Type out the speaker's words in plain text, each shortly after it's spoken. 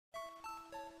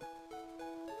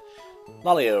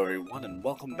Lali-ho everyone, and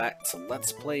welcome back to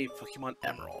Let's Play Pokemon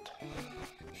Emerald.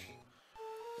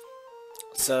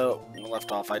 So, when we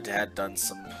left off, I had done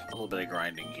a little bit of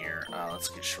grinding here. Let's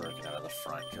get Shuriken out of the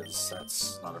front, because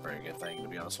that's not a very good thing, to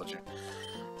be honest with you.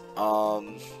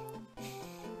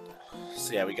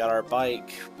 So yeah, we got our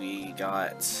bike, we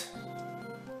got,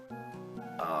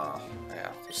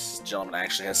 yeah, this gentleman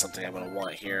actually has something I'm going to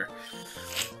want here.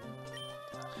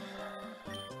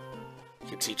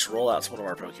 Can teach rollout to one of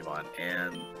our Pokemon,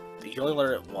 and you can only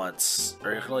learn it once,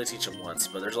 or you can only teach him once,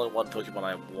 but there's only one Pokemon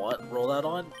I want rollout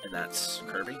on, and that's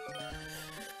Kirby.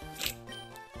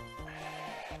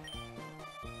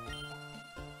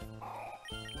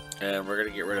 And we're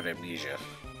gonna get rid of Amnesia.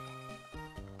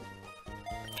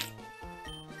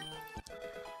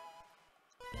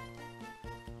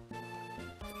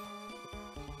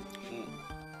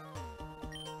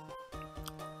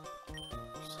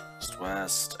 East,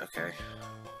 west, okay.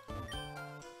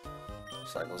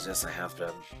 Cycles, yes, I have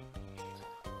been.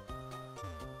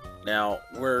 Now,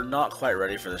 we're not quite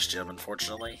ready for this gym,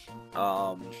 unfortunately.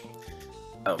 Oh,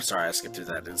 sorry, I skipped through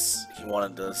that. He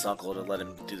wanted his uncle to let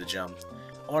him do the gym.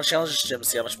 I want to challenge this gym and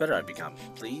see how much better I've become.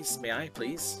 Please? May I?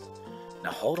 Please?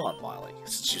 Now, hold on, Wily.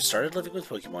 Since you started living with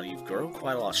Pokemon, you've grown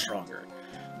quite a lot stronger.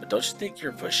 But don't you think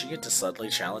you're pushing it to suddenly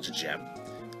challenge a gym?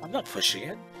 I'm not pushing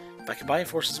it. If I combine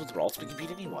forces with Ralts, we can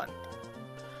beat anyone.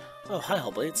 Oh, hi,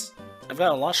 Hellblades. I've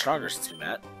gotten a lot stronger since we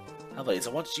met. Hellblades,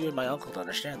 I want you and my uncle to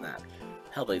understand that.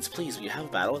 Hellblades, please, will you have a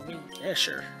battle with me? Yeah,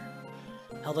 sure.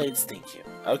 Hellblades, thank you.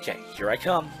 Okay, here I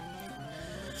come.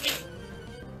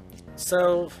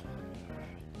 So,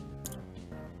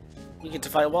 we get to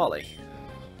fight Wally.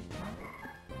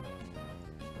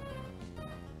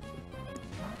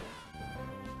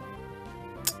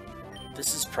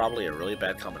 This is probably a really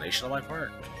bad combination on my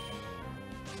part.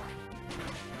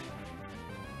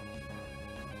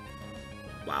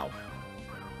 Wow.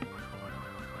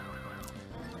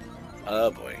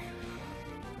 Oh boy.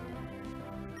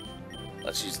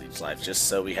 Let's use Leech Life just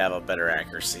so we have a better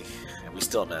accuracy. And we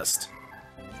still missed.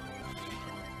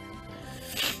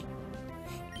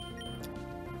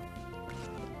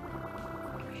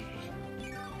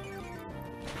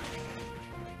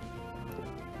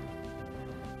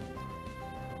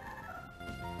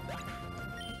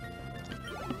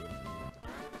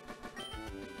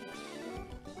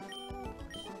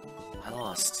 I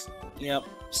lost. Yep.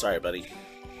 Sorry, buddy.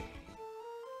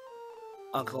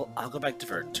 Uncle, I'll go back to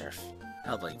Verdanturf.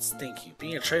 Hellblades, thank you.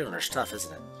 Being a trainer is tough,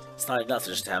 isn't it? It's not enough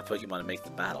just to have Pokemon and make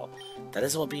them battle. That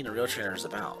isn't what being a real trainer is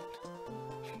about.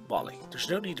 Wally, there's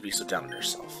no need to be so down on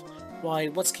yourself. Why,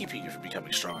 what's keeping you from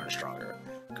becoming stronger and stronger?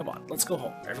 Come on, let's go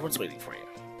home. Everyone's waiting for you.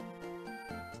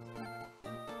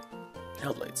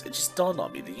 Hellblades, it just dawned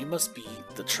on me that you must be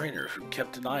the trainer who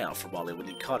kept an eye out for Wally when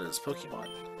he caught his Pokemon.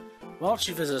 Why don't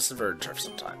you visit us in Verdanturf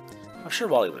sometime? I'm sure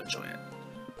Wally would enjoy it.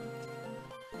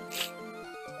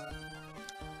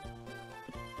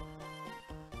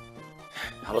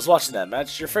 I was watching that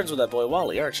match. You're friends with that boy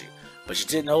Wally, aren't you? But you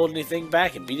didn't hold anything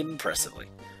back and beat him impressively.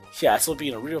 Yeah, that's what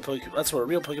being a real Pokemon. That's what a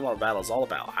real Pokemon battle is all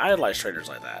about. I idolize trainers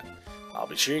like that. I'll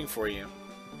be cheering for you.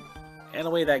 And the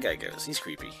way that guy goes, he's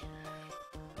creepy.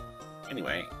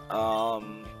 Anyway, oh,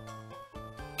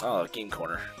 game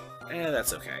corner.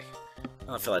 That's okay. I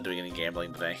don't feel like doing any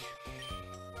gambling today.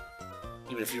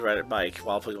 Even if you ride a bike,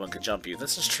 while Pokemon can jump you,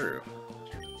 this is true.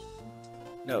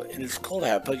 No, it's cool to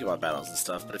have Pokemon battles and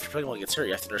stuff, but if your Pokemon gets hurt,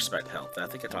 you have to nurse back to health. I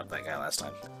think I talked to that guy last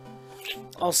time.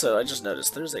 Also, I just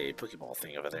noticed there's a Pokeball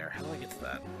thing over there. How do I get to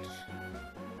that?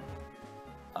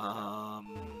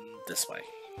 This way.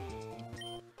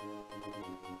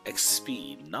 X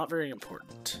speed, not very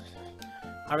important.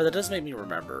 However, that does make me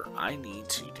remember I need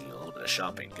to do a little bit of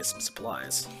shopping, get some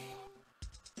supplies.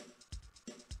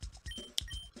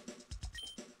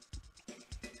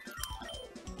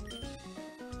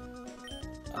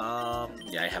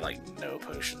 Yeah, I have like no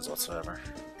potions whatsoever.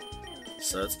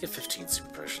 So let's get 15 super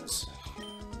potions.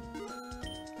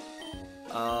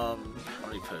 How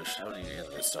many potions? How many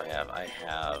others do I have? I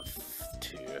have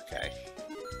 2, okay.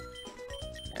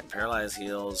 And paralyzed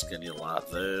heals, gonna need a lot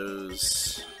of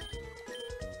those.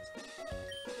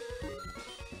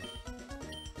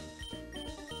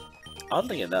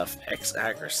 Oddly enough, X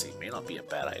accuracy may not be a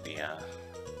bad idea.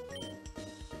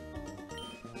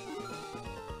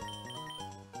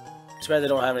 Too bad they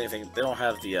don't have anything. They don't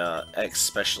have the X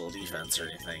special defense or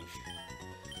anything.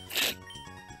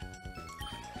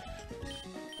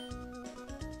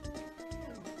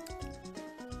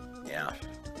 Yeah,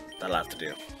 that'll have to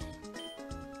do.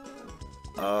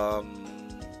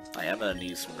 I am gonna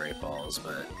need some Great Balls,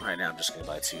 but right now I'm just gonna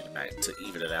buy 2 to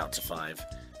even it out to 5.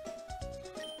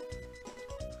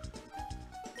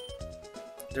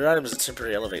 There are items that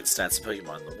temporarily elevate stats of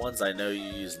Pokemon. The ones I know you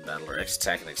use in battle are X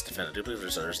Attack and X Defend. I do believe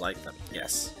there's others like them.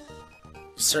 Yes.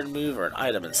 A certain move or an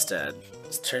item instead.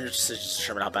 Trainer's decisions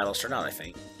determine how battles turn out, I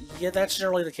think. Yeah, that's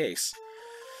generally the case.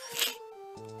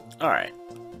 Alright.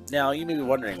 Now, you may be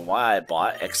wondering why I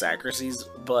bought X Accuracies,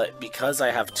 but because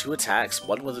I have 2 attacks,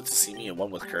 one with Tsumi and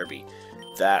one with Kirby,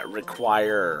 that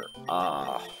require,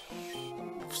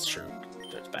 sure,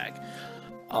 it's back.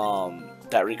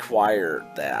 That require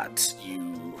that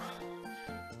you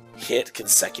hit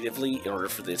consecutively in order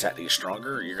for the attack to get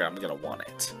stronger, I'm gonna want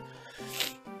it.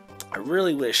 I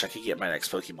really wish I could get my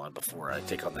next Pokemon before I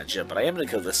take on that gym, but I am gonna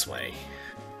go this way.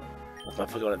 With my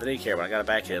Pokemon at the daycare, when I got it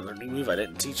back and learned a new move, I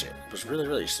didn't teach it. I was really,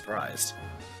 really surprised.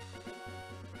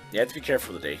 You have to be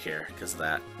careful with the daycare because of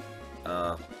that.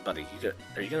 Buddy,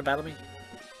 are you gonna battle me?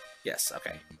 Yes,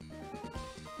 okay.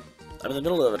 I'm in the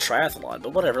middle of a triathlon,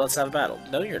 but whatever, let's have a battle.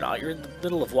 No, you're not. You're in the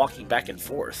middle of walking back and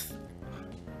forth.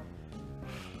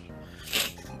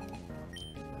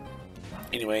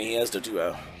 Anyway, he has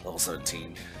Doduo, level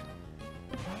 17.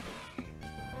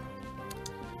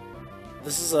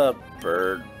 This is a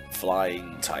bird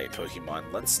flying type Pokemon.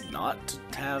 Let's not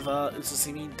have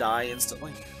Utsumi die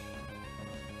instantly.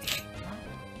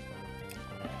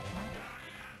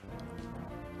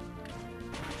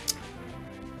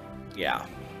 Yeah.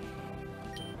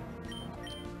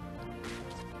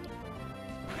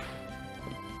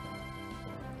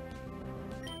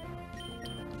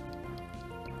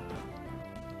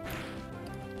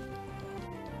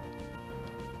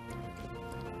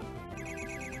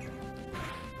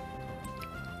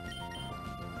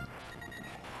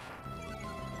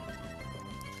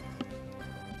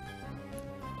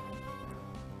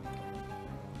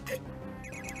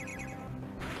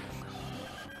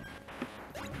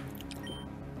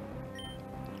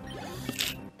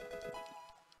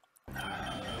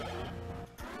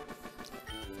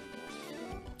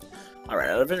 Alright,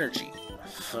 out of energy.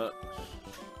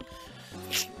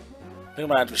 Think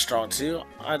I have to be strong too?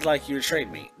 I'd like you to trade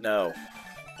me. No.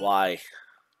 Why?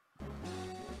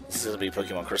 This is gonna be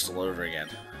Pokemon Crystal all over again.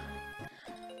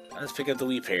 Let's pick up the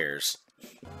wee pairs.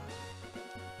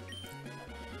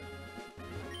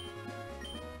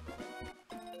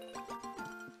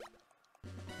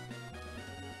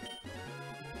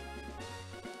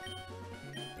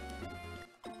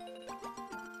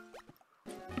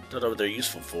 Don't know what they're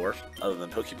useful for, other than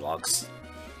Pokeblocks.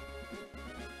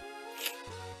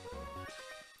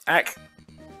 Ack!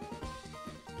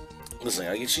 Listen,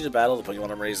 I'll get you to battle the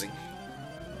Pokemon I'm raising.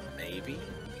 Maybe?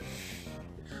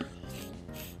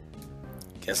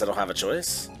 Guess I don't have a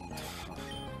choice?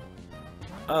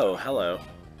 Oh, hello.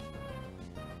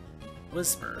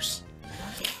 Whispers.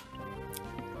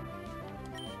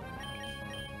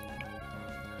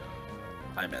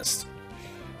 I missed.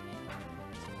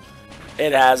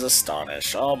 It has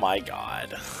Astonish. Oh my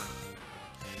god.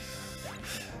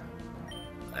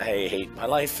 I hate my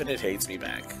life and it hates me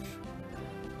back.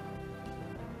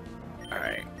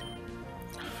 Alright.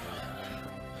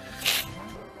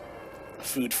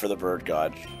 Food for the bird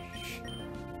god.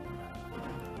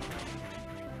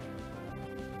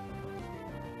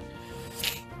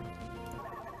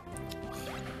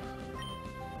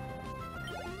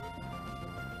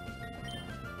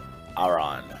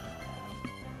 Aron.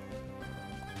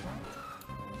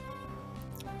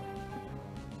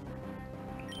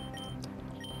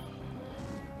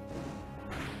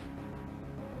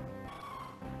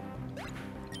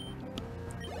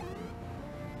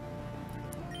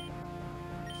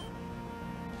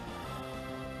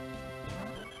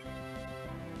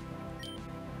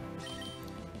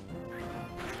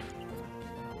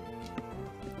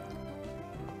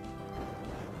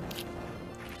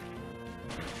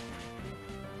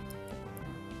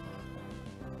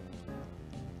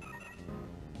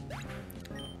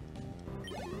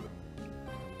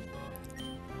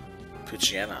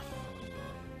 Puchiana.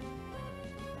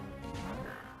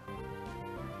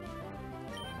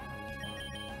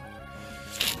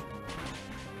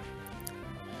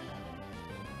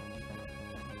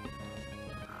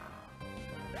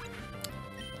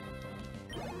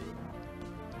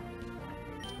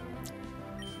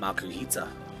 Makuhita.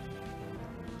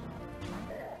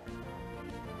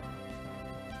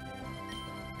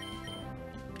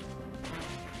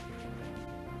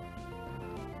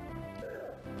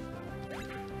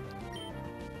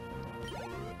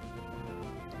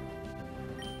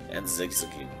 And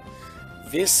Zigzagoon.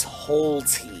 This whole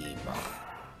team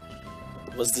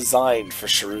was designed for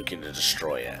Shuriken to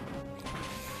destroy it.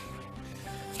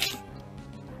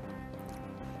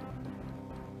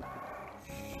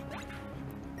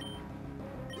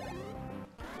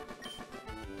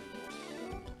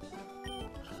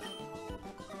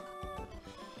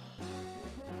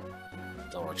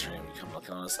 Don't want training to come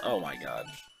looking on us. Oh my god.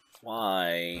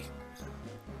 Why?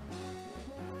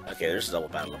 Okay, there's a double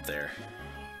battle up there.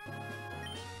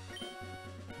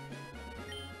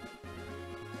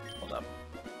 Hold up.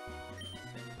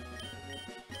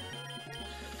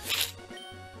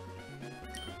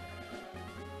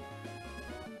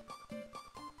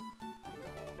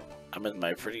 I'm with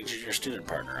my pretty junior student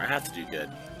partner. I have to do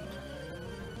good.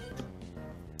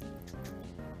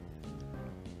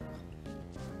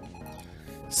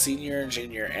 Senior and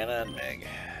junior Anna and Meg.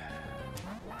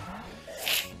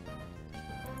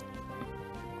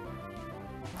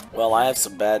 Well, I have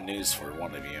some bad news for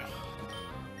one of you.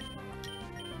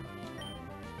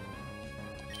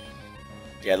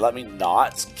 Yeah, let me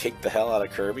not kick the hell out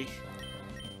of Kirby.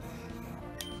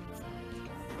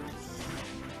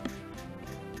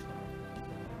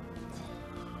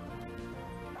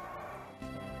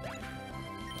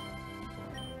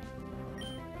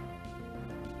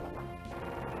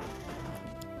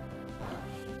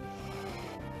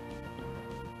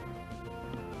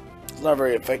 It's not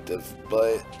very effective,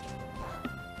 but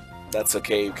that's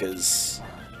okay because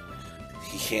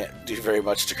he can't do very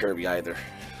much to Kirby either.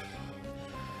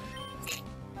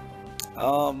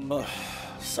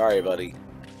 Sorry, buddy.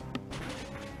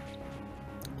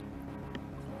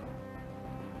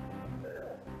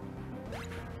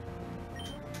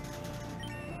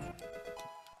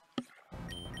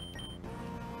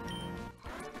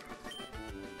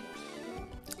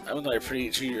 I'm with my pretty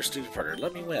junior student partner.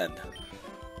 Let me win.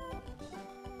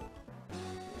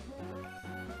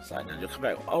 Sign in. You'll come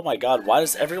back. Oh my god, why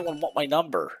does everyone want my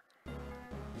number?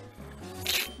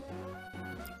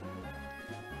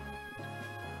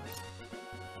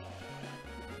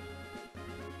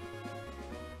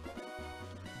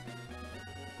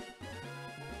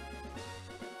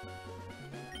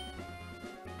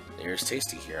 There's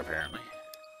Tasty here, apparently.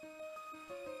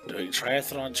 Doing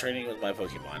triathlon training with my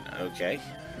Pokemon. Okay.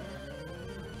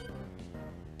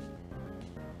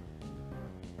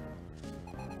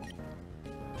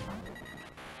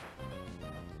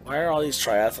 Why are all these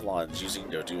triathlons using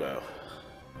Doduo?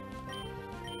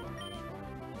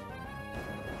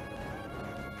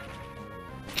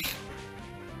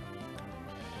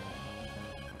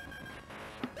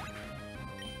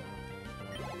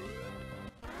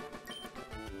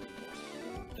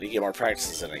 I need to get more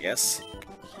practices in, I guess.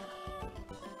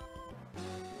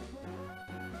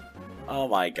 Oh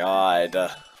my god.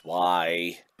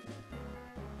 Why?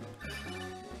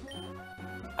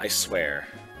 I swear.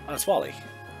 Oh, it's Wally.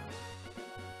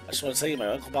 I just want to tell you, my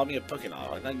uncle bought me a Pokémon.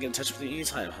 I can get in touch with you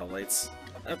anytime, Homelates.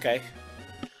 Okay.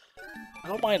 I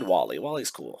don't mind Wally.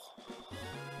 Wally's cool.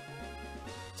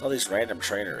 It's all these random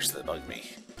trainers that bug me.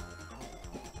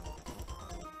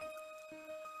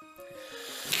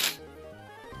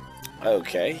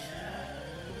 Okay.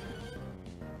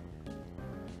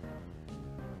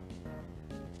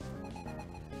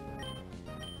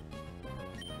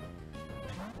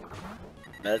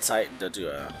 Meditite and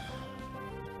Doduo.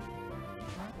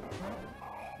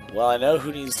 Well, I know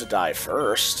who needs to die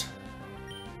first.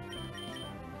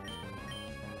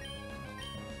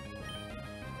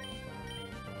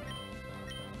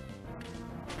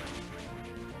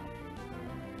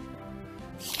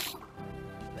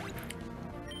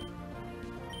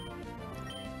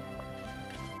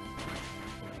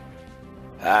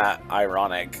 Ah,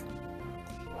 ironic.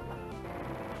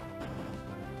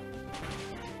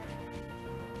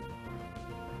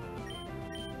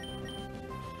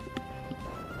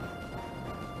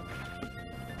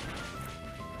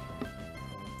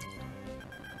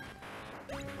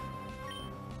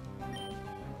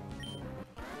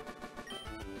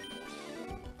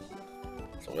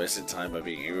 So wasted time by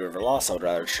being angry over loss, I would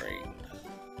rather train.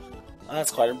 Oh,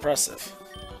 that's quite impressive.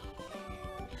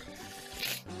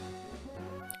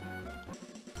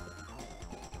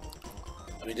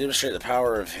 Let me demonstrate the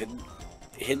power of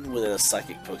hidden within a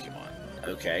psychic Pokemon.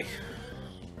 Okay.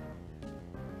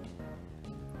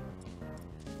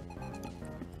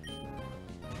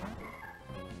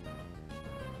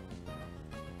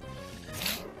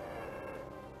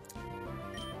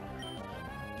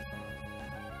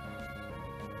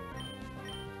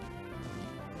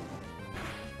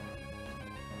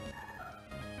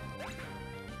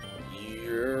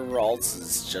 Your Ralts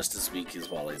is just as weak as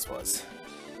Wally's was.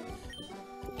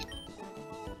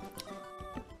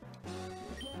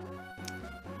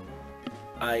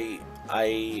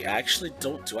 I actually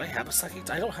don't. Do I have a psychic?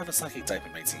 I don't have a psychic type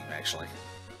in my team, actually.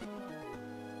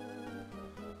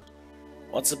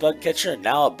 Once a bug catcher,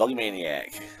 now a bug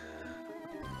maniac.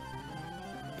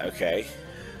 Okay.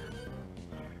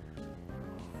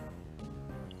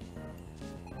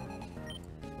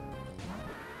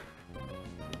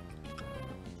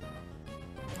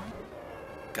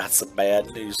 got some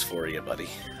bad news for you, buddy.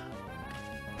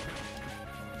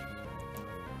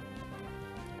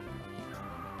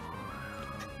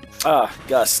 Ah,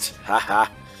 Gust. Haha.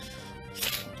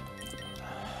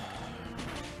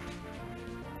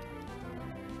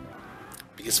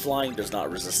 Because flying does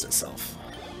not resist itself.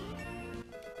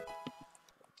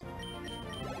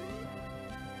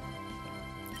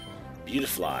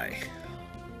 Beautifly.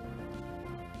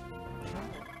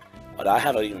 But I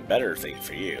have an even better thing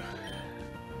for you.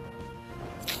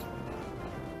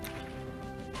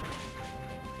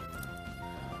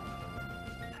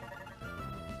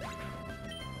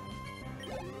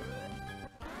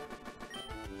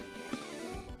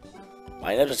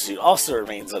 My ineptitude also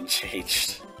remains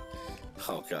unchanged.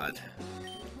 Oh god.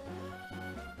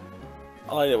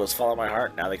 All I did was follow my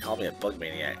heart, now they call me a bug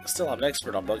maniac. Still, I'm an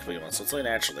expert on bug Pokemon, so it's only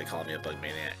natural they call me a bug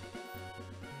maniac.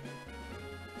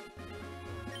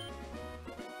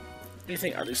 What do you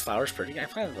think? Are these flowers pretty? I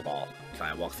planted them all. Can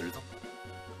I walk through them?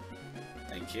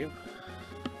 Thank you.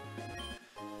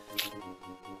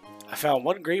 I found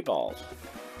one great ball.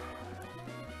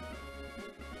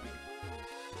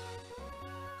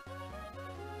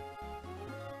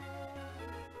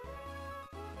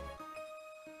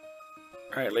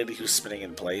 Alright, lady who's spinning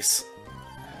in place.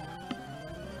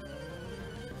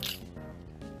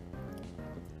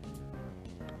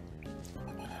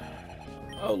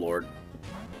 Oh lord.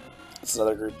 It's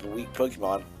another group of weak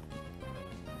Pokemon.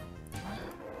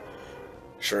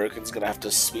 Shuriken's gonna have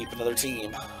to sweep another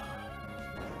team.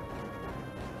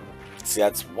 See,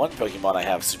 that's one Pokemon I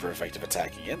have super effective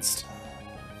attack against.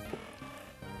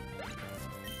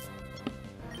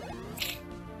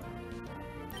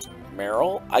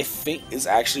 Meryl, I think, is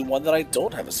actually one that I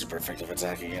don't have a super effective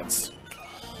attack against.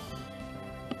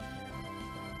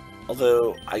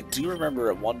 Although, I do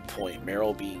remember at one point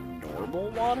Meryl being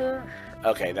normal water?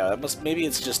 Okay, no, that must, maybe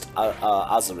it's just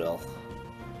Azumarill.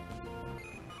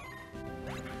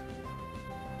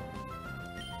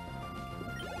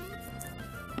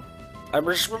 I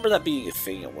just remember that being a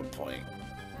thing at one point.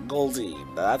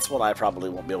 Goldeen, that's one I probably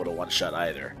won't be able to one-shot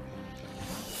either.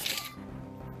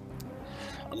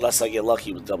 Unless I get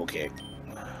lucky with double kick.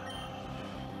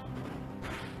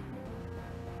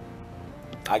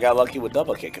 I got lucky with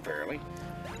double kick, apparently.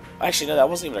 Actually, no, that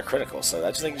wasn't even a critical, so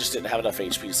I just think I just didn't have enough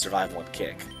HP to survive one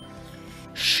kick.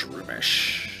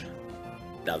 Shroomish.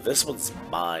 Now this one's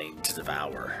mine to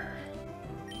devour.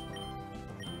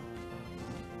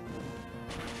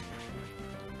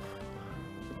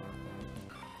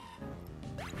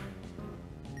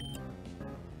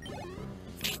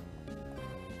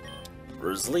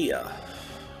 Rosalia.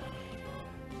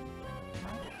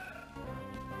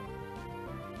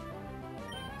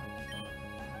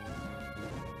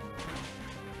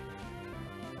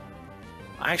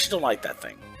 I actually don't like that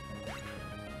thing.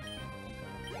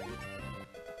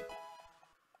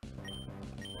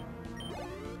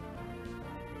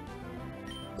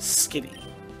 Skinny.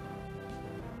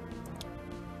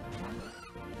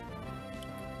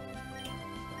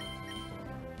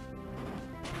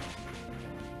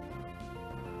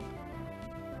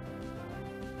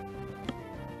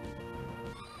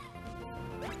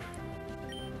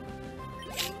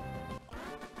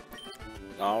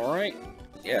 Alright.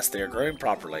 Yes, they are growing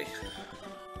properly.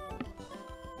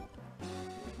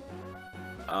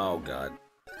 Oh god.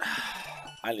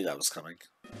 I knew that was coming.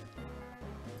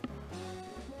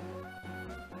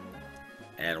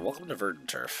 And welcome to Verdant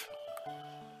Turf.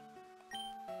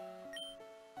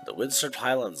 The wind-swept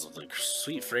highlands with the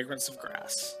sweet fragrance of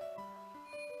grass.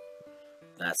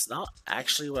 That's not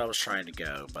actually where I was trying to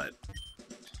go, but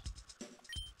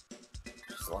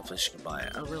there's a lot of places you can buy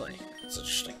it. Oh really? That's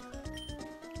interesting.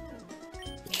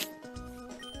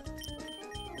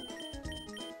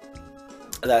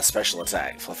 That special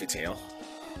attack, Fluffy Tail.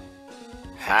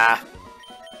 Ha!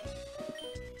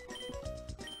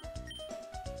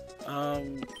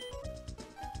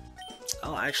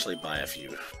 I'll actually buy a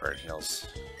few Burn Heals.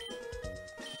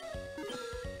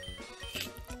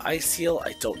 Ice Heal,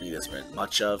 I don't need as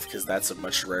much of, because that's a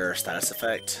much rarer status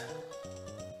effect.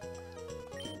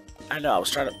 I know, I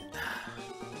was trying to...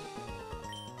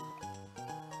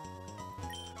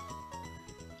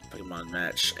 Pokemon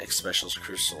Match, X Specials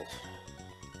Crucial.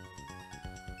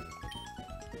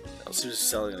 Seems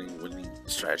selling any winning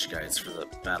strategy guides for the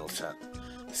battle tent.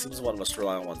 Seems one must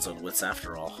rely on one's own wits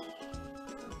after all.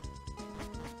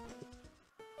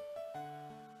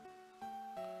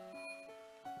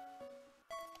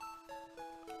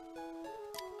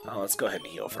 Oh, let's go ahead and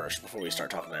heal first before we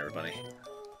start talking to everybody.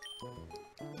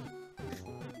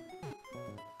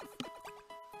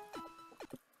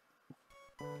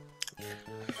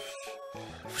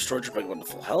 Restored your Pokemon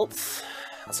to full health.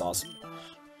 That's awesome.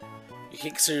 You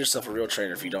can't consider yourself a real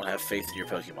trainer if you don't have faith in your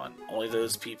Pokemon. Only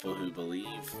those people who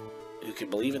can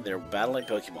believe in their battling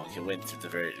Pokemon can win through the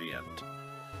very end.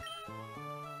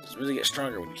 It really gets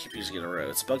stronger when you keep using it in a row.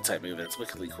 It's a bug type move and it's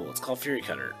wickedly cool. It's called Fury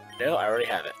Cutter. No, I already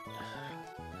have it.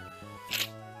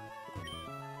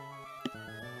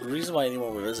 The reason why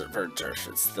anyone would visit Verd Turf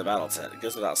is the battle tent. It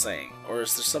goes without saying. Or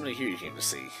is there somebody here you came to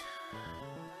see?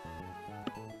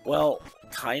 Well,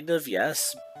 kind of,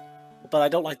 yes. But I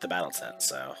don't like the battle tent,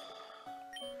 so...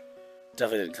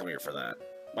 Definitely didn't come here for that.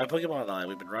 My Pokemon and I,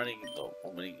 we've been running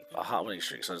a hot winning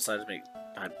streak, so I decided to make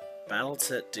my battle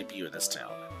tent debut in this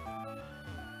town.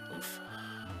 Oof.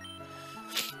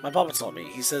 My papa told me.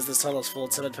 He says this tunnel is full of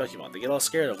timid Pokemon. They get all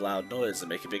scared of loud noise and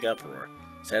make a big uproar.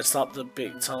 So I had to stop the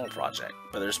big tunnel project.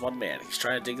 But there's one man. He's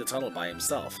trying to dig the tunnel by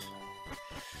himself.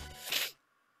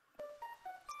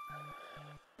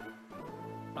 Oh,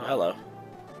 hello.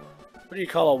 What do you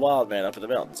call a wild man up in the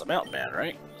mountains? A mountain man,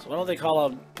 right? So why don't they call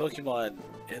a Pokemon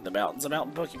in the mountains a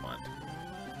mountain Pokemon?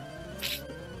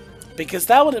 Because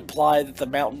that would imply that the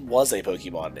mountain was a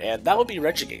Pokemon, and that would be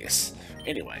Regigigas.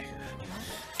 Anyway.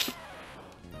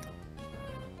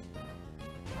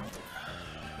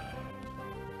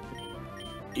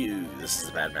 Ew, this is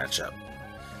a bad matchup.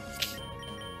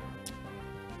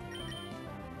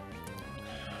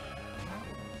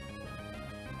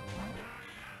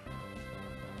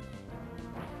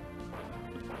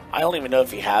 I don't even know if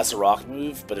he has a rock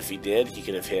move, but if he did, he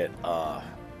could have hit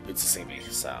Utsusimi,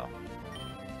 so.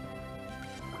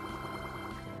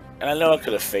 And I know I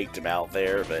could have faked him out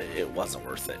there, but it wasn't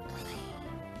worth it.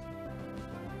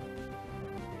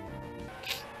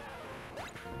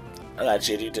 Oh, that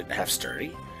JD didn't have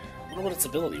Sturdy? I wonder what its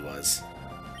ability was.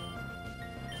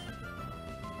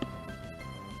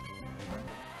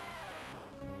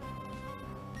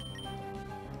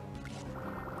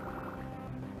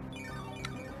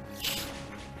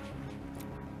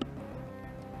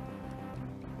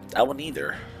 That one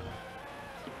either.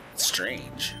 It's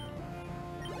strange.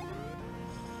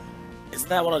 Isn't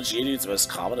that one of Geodude's most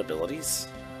common abilities?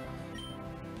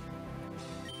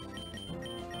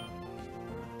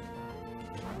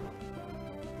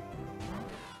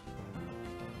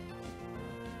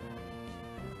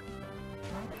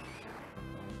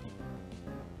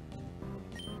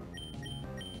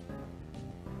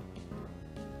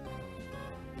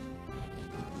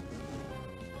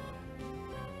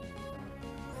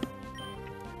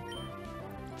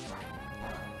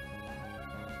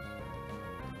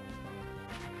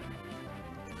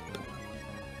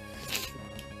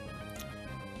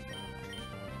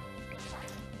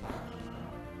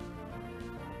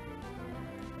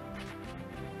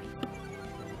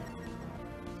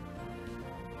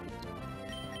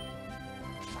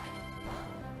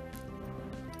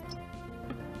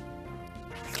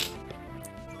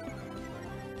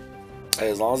 Hey,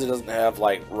 as long as he doesn't have,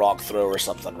 like, Rock Throw or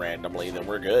something randomly, then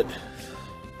we're good.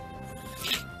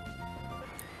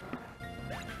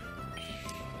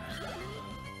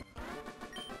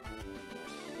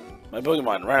 My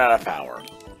Pokemon ran out of power.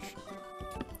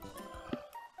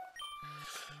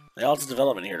 They all have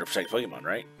development here to protect Pokemon,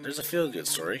 right? There's a feel-good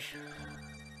story.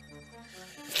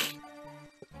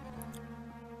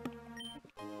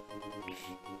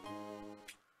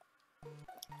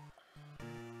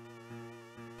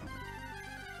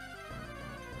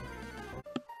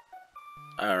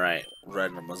 Alright,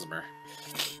 Red and Musmer.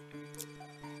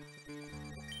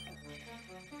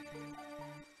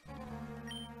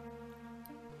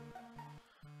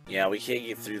 Yeah, we can't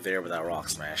get through there without Rock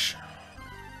Smash.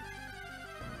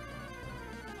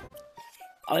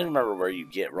 I don't even remember where you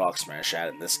get Rock Smash at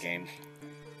in this game.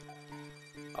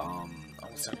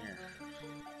 What's down here?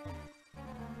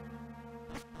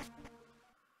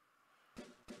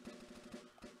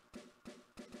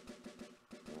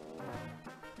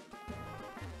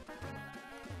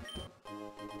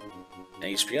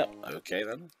 HP up. Okay,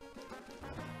 then.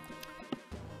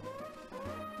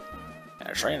 And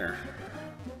a trainer.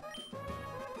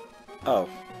 Oh.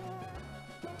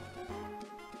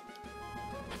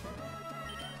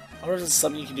 Or is this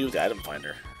something you can do with the item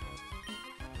finder?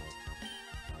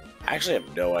 I actually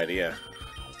have no idea.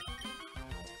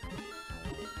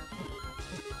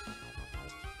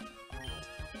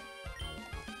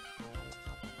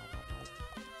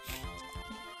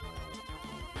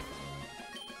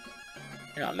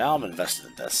 Yeah, now I'm invested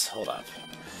in this. Hold up.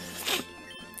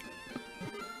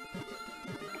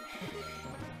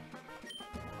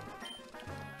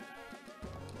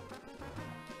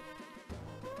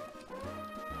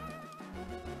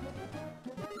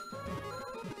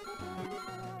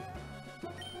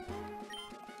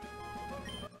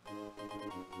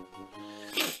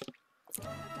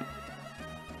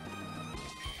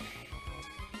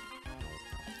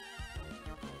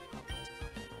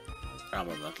 I'm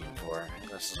looking for.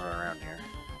 This is around here.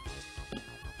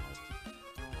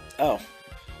 Oh.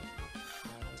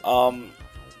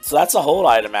 So that's a hold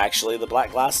item, actually. The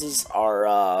black glasses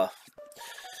are,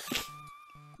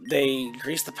 they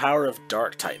increase the power of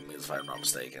dark type moves, if I'm not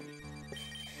mistaken.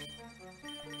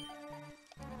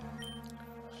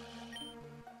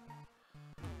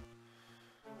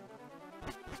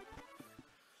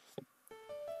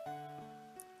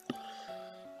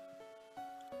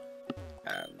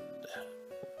 And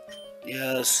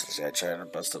yes, I try to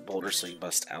bust up boulder so you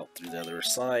bust out through the other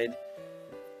side.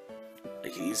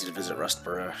 Make it easy to visit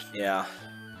Rustboro. Yeah.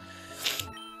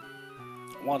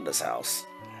 Wanda's house.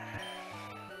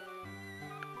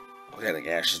 Okay, the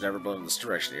gas has never blown in this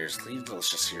direction. Here is clean,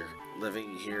 delicious here.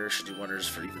 Living here should do wonders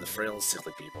for even the frail and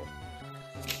sickly people.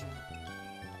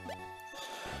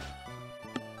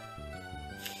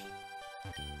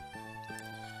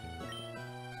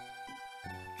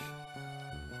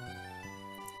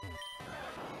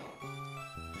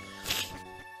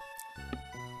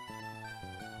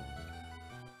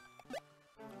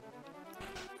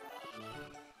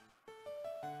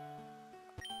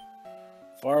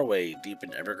 Far away, deep in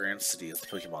Evergrande City is the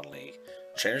Pokémon League.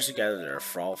 Trainers who gather there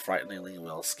are all frighteningly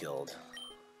well skilled.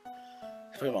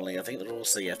 Pokémon League, I think the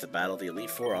rules say you have to battle the Elite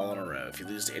Four all in a row. If you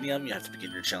lose to any of them, you have to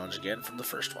begin your challenge again from the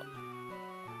first one.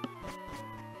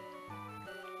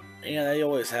 Yeah, they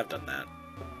always have done that.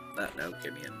 No,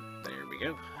 get me in. There we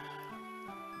go.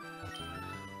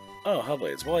 Oh,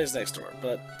 Hellblades, Wally's next door.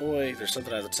 But, boy, there's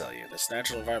something I have to tell you. This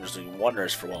natural environment is doing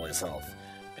wonders for Wally's health.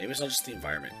 Maybe it's not just the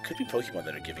environment. It could be Pokemon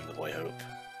that are giving the boy hope.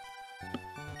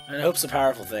 And hope's a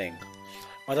powerful thing.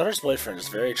 My daughter's boyfriend is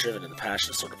very driven and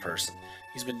passionate sort of person.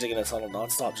 He's been digging a tunnel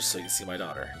non-stop just so he can see my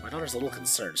daughter. My daughter's a little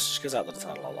concerned, so she goes out to the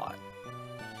tunnel a lot.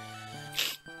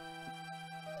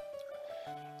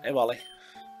 Hey, Wally.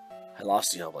 I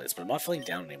lost you, Hellblades, but I'm not feeling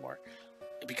down anymore.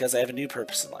 Because I have a new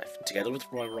purpose in life. Together with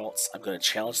Roy Raltz, I'm going to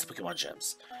challenge the Pokemon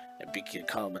gyms and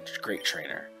become a great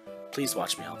trainer. Please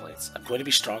watch me, Hellblades. I'm going to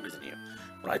be stronger than you.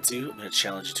 When I do, I'm going to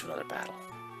challenge you to another battle.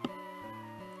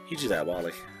 You do that,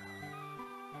 Wally.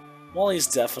 Wally's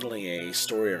definitely a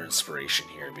story of inspiration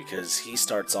here because he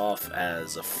starts off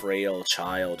as a frail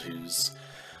child who's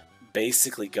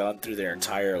basically gone through their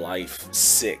entire life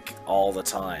sick all the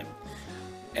time.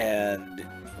 And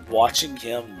watching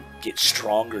him get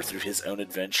stronger through his own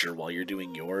adventure while you're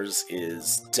doing yours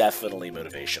is definitely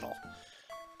motivational.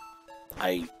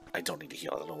 I don't need to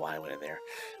heal. I don't know why I went in there.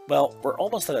 Well, we're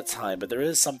almost out of time, but there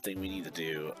is something we need to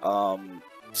do.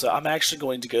 So I'm actually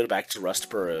going to go back to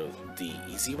Rustboro the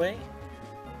easy way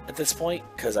at this point,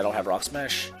 because I don't have Rock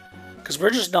Smash. Because we're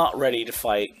just not ready to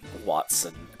fight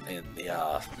Wattson in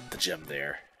the gym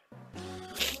there.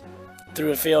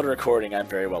 Through a failed recording, I'm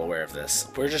very well aware of this.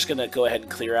 We're just going to go ahead and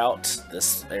clear out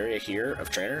this area here of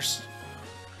trainers.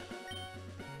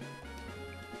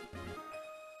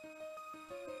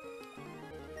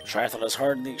 Triathlon is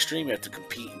hard in the extreme. You have to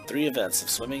compete in 3 events of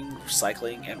swimming,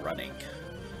 cycling, and running.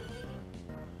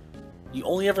 You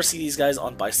only ever see these guys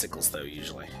on bicycles, though,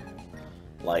 usually.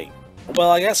 Like, well,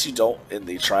 I guess you don't in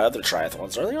the other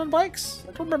triathlons. Are they on bikes?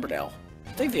 I don't remember now.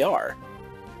 I think they are.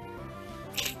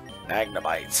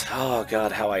 Magnemite. Oh,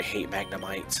 God, how I hate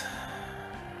Magnemite.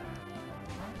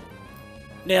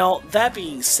 Now, that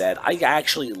being said, I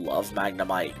actually love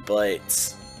Magnemite,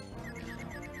 but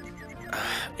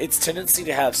its tendency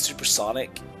to have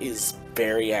Supersonic is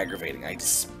very aggravating. I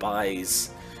despise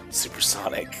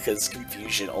Supersonic because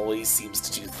Confusion always seems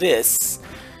to do this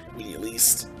when you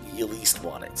least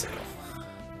want it to.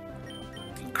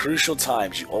 In crucial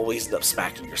times, you always end up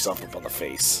smacking yourself up on the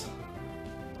face.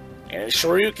 And in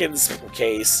Shoryuken's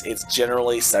case, it's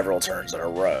generally several turns in a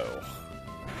row.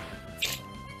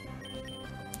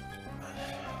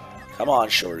 Come on,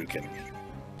 Shoryuken.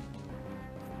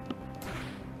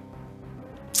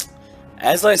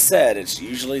 As I said, it's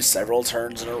usually several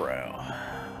turns in a row.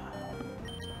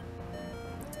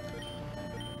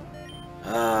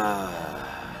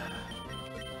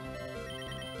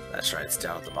 That's right, it's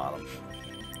down at the bottom.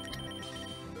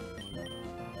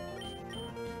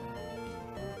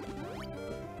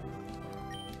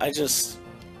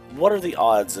 What are the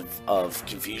odds of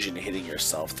Confusion hitting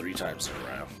yourself 3 times in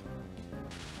a row?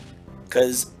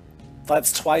 Because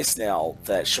that's twice now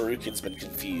that Shoryuken's been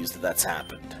confused that that's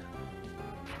happened.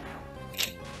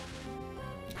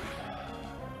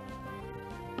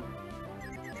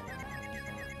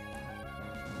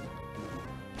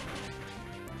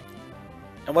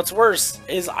 And what's worse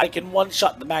is I can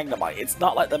one-shot the Magnemite. It's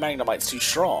not like the Magnemite's too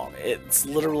strong. It's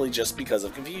literally just because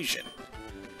of Confusion.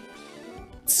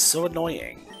 It's so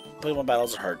annoying. Pokemon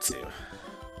battles are hard too.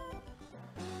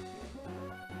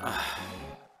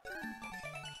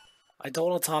 I don't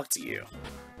want to talk to you.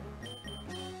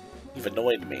 You've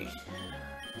annoyed me.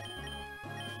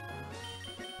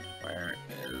 Where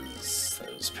is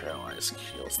those paralyzed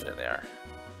heals? There they are.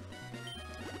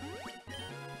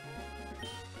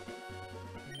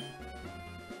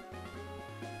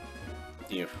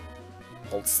 You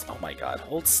hold. Oh my god!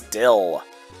 Hold still.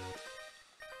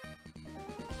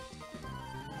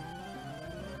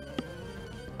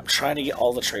 I'm trying to get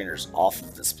all the trainers off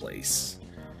of this place,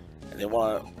 and they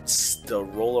want to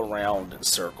roll around in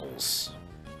circles.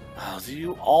 Oh, do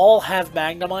you all have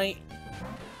Magnemite?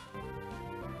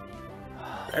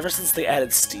 Ever since they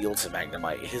added Steel to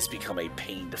Magnemite, it has become a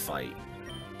pain to fight.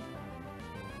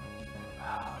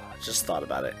 I just thought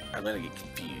about it. I'm gonna get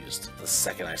confused the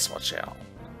second I switch out.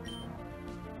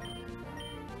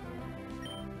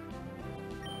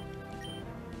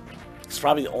 It's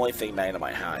probably the only thing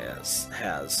Magnemite has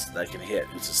that can hit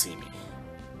Utsusimi.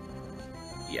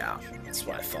 Yeah, that's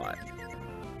what I thought.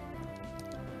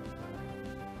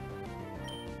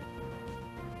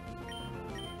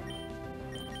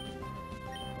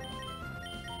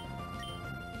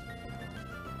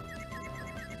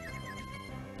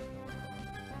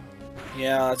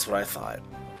 Yeah, that's what I thought.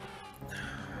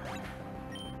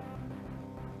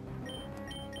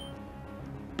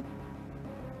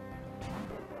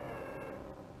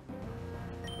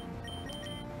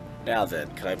 Now then,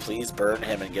 can I please burn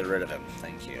him and get rid of him?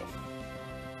 Thank you.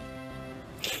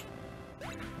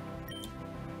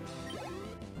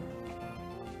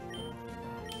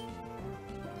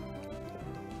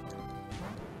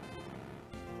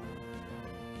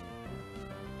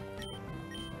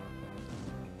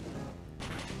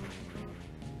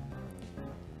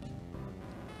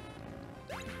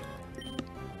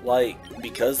 Like,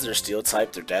 because they're steel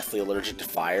type, they're definitely allergic to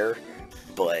fire,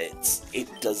 but it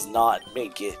does not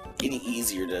make it any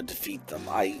easier to defeat them.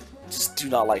 I just do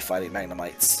not like fighting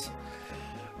Magnemites.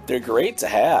 They're great to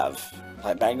have.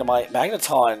 Like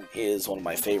Magneton is one of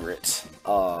my favorite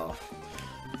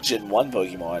Gen 1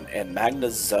 Pokemon, and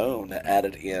Magnezone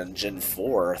added in Gen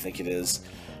 4, I think it is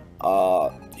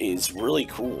really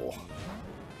cool.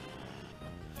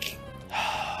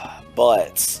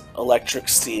 But Electric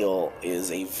Steel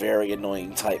is a very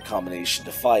annoying type combination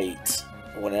to fight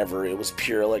whenever it was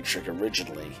pure electric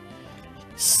originally.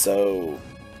 So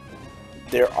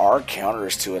there are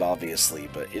counters to it, obviously,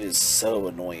 but it is so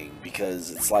annoying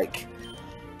because it's like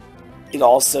it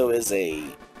also is a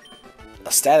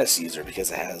status user because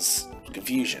it has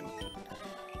Confusion.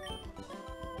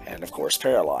 And of course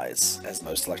Paralyze, as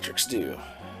most electrics do.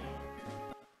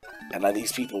 And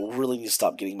these people really need to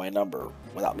stop getting my number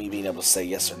without me being able to say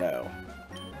yes or no.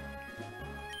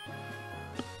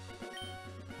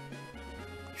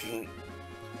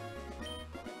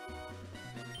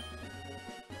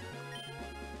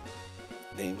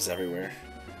 Names everywhere.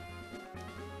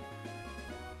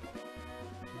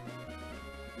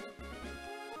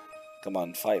 Come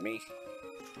on, fight me.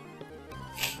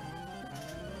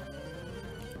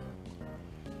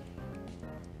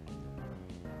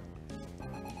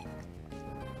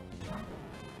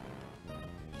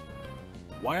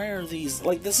 Why are these,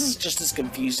 like, this is just as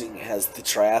confusing as the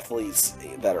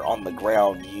triathletes that are on the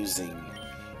ground using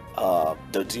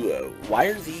Doduo. Why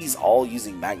are these all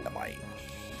using Magnemite?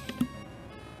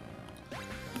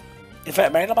 In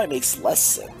fact, Magnemite makes less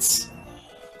sense.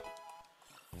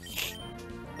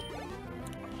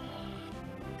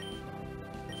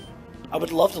 I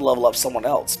would love to level up someone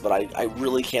else, but I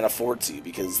really can't afford to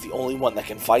because the only one that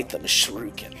can fight them is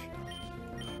Shuriken.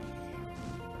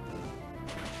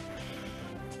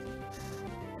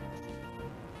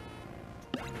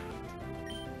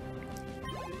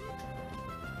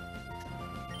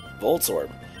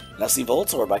 Voltorb. Now see,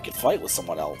 Voltorb I could fight with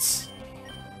someone else.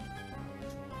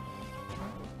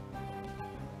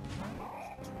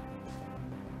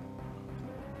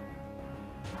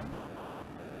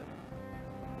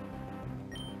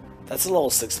 That's a level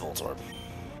 6 Voltorb.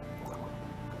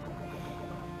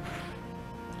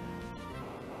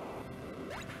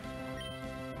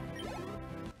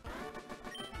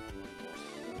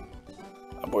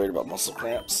 I'm worried about muscle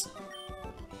cramps.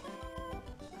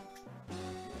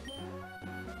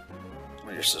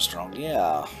 You're so strong.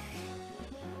 Yeah.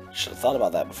 Should have thought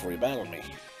about that before you battled me.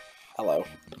 Hello.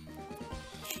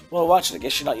 Well, watch it. I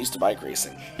guess you're not used to bike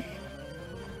racing.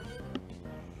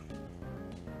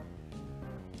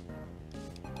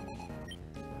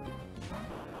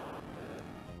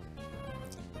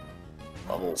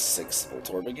 Level 6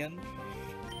 Voltorb again?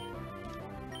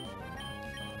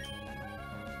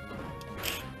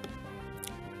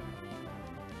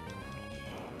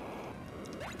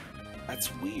 That's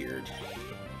weird.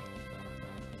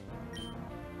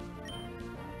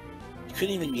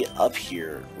 couldn't even get up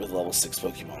here with level 6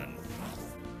 Pokemon.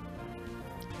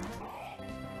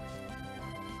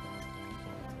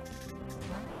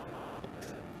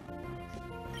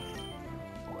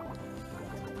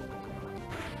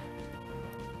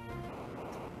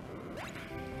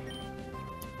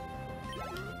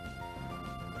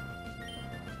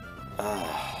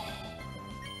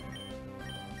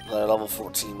 Another level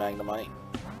 14 Magnemite.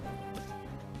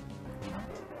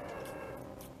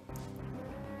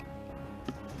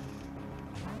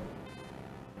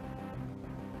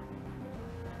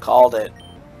 Called it.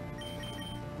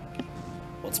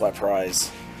 What's my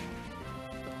prize?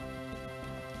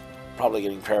 Probably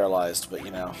getting paralyzed, but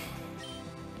you know.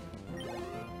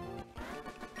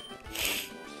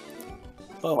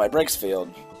 Oh, my brakes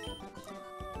failed.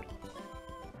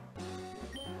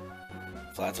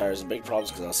 Flat tires and big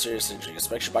problems because I was serious injury.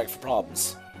 Expect your bike for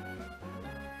problems.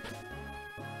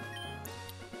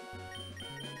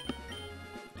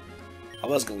 I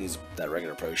was going to use that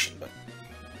regular potion, but...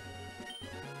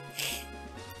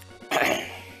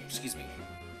 Excuse me.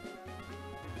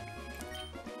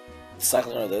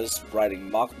 Cycling are those riding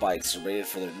mock bikes are rated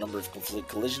for their number of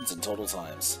collisions and total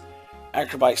times.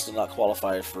 Acro bikes do not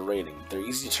qualify for rating. They're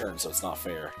easy to turn, so it's not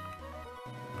fair.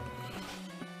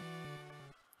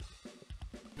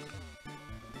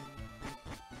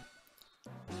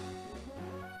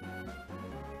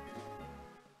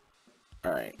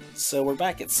 Alright, so we're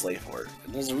back at Slateport,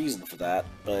 and there's a reason for that,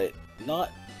 but not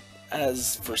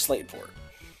as for Slateport.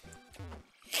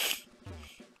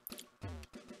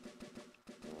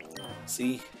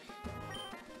 See?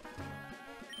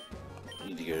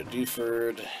 Need to go to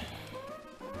Dewford.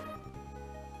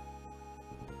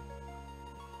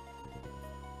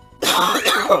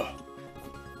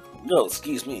 No,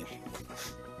 excuse me.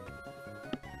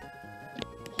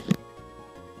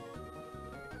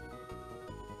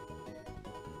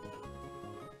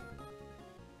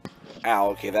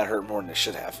 Ow, okay, that hurt more than it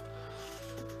should have.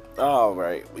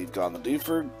 Alright, we've gone to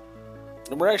Dewford.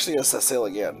 And we're actually going to set sail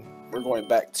again. We're going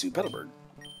back to Petalburg.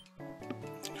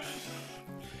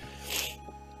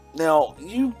 Now,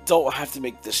 you don't have to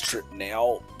make this trip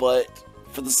now, but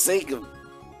for the sake of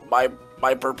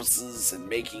my purposes and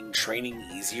making training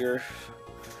easier,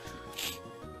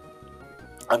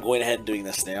 I'm going ahead and doing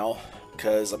this now,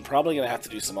 because I'm probably going to have to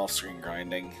do some off-screen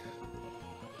grinding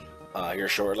here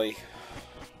shortly.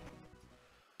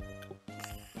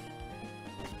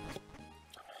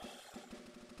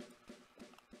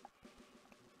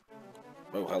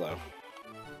 Oh, hello.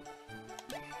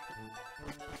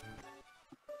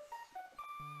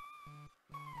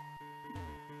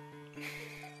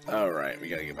 Alright, we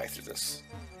gotta get back through this.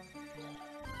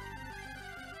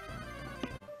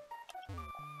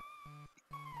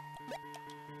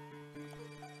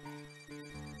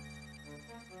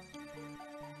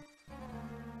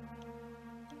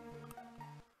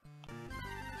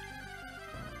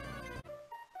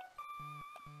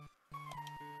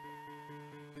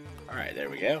 Alright, there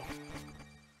we go.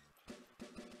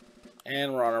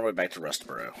 And we're on our way back to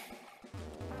Rustboro.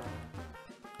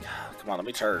 Come on, let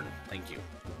me turn. Thank you.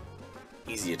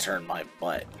 Easy to turn my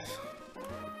butt.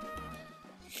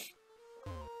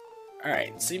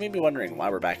 Alright, so you may be wondering why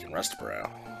we're back in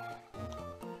Rustboro.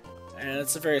 And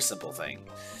it's a very simple thing.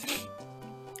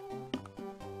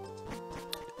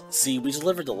 See, we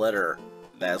delivered the letter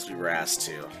as we were asked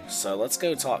to. So let's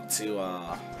go talk to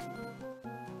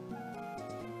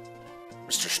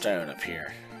Mr. Stone up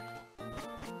here.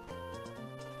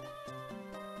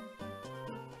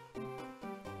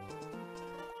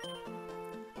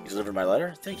 You delivered my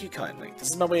letter? Thank you kindly. This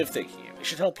is my way of thanking you. It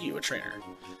should help you, a trainer.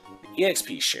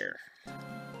 EXP share.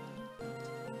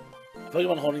 A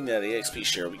Pokemon holding that EXP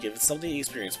share will be given 70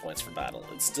 experience points for battle.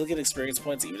 It'd still get experience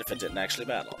points even if it didn't actually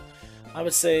battle. I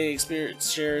would say experience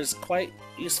share is quite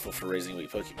useful for raising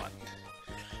weak Pokemon.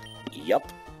 Yup,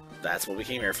 that's what we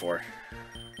came here for.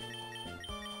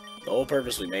 The whole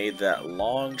purpose we made that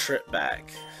long trip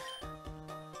back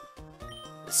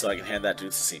is so I can hand that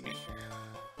dude to see me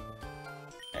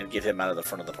and get him out of the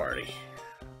front of the party.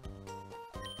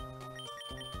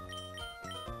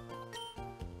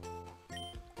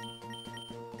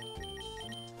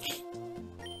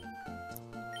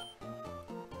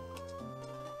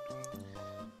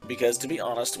 Because to be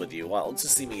honest with you, while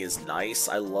Tsutsumi is nice,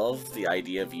 I love the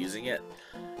idea of using it.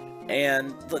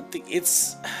 And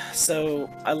it's... So,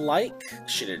 I like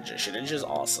Shedinja. Shedinja is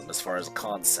awesome as far as a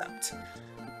concept.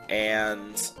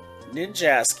 And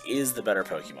Ninjask is the better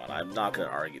Pokemon. I'm not going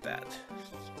to argue that.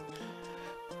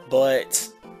 But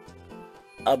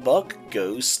a bug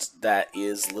ghost that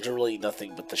is literally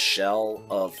nothing but the shell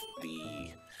of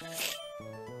the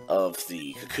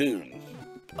cocoon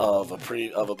of a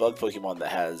bug Pokemon that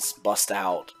has bust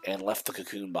out and left the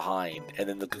cocoon behind, and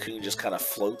then the cocoon just kind of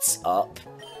floats up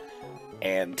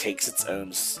and takes its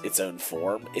own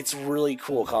form. It's a really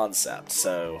cool concept,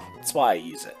 so that's why I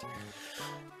use it.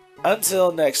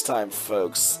 Until next time,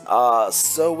 folks.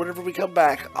 So whenever we come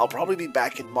back, I'll probably be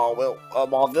back in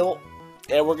Mauville,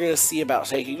 and we're gonna see about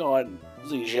taking on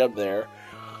the gym there.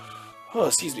 Oh,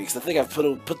 excuse me, because I think I've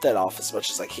put that off as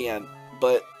much as I can,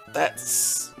 but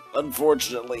that's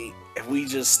unfortunately we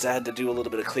just had to do a little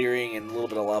bit of clearing and a little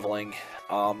bit of leveling.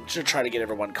 To try to get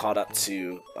everyone caught up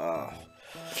to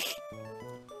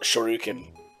Shoryuken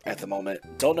at the moment.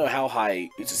 Don't know how high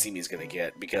Utsusimi is going to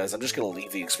get, because I'm just going to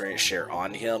leave the experience share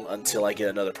on him until I get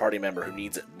another party member who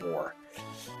needs it more.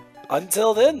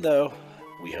 Until then, though,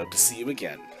 we hope to see you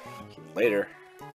again. Later.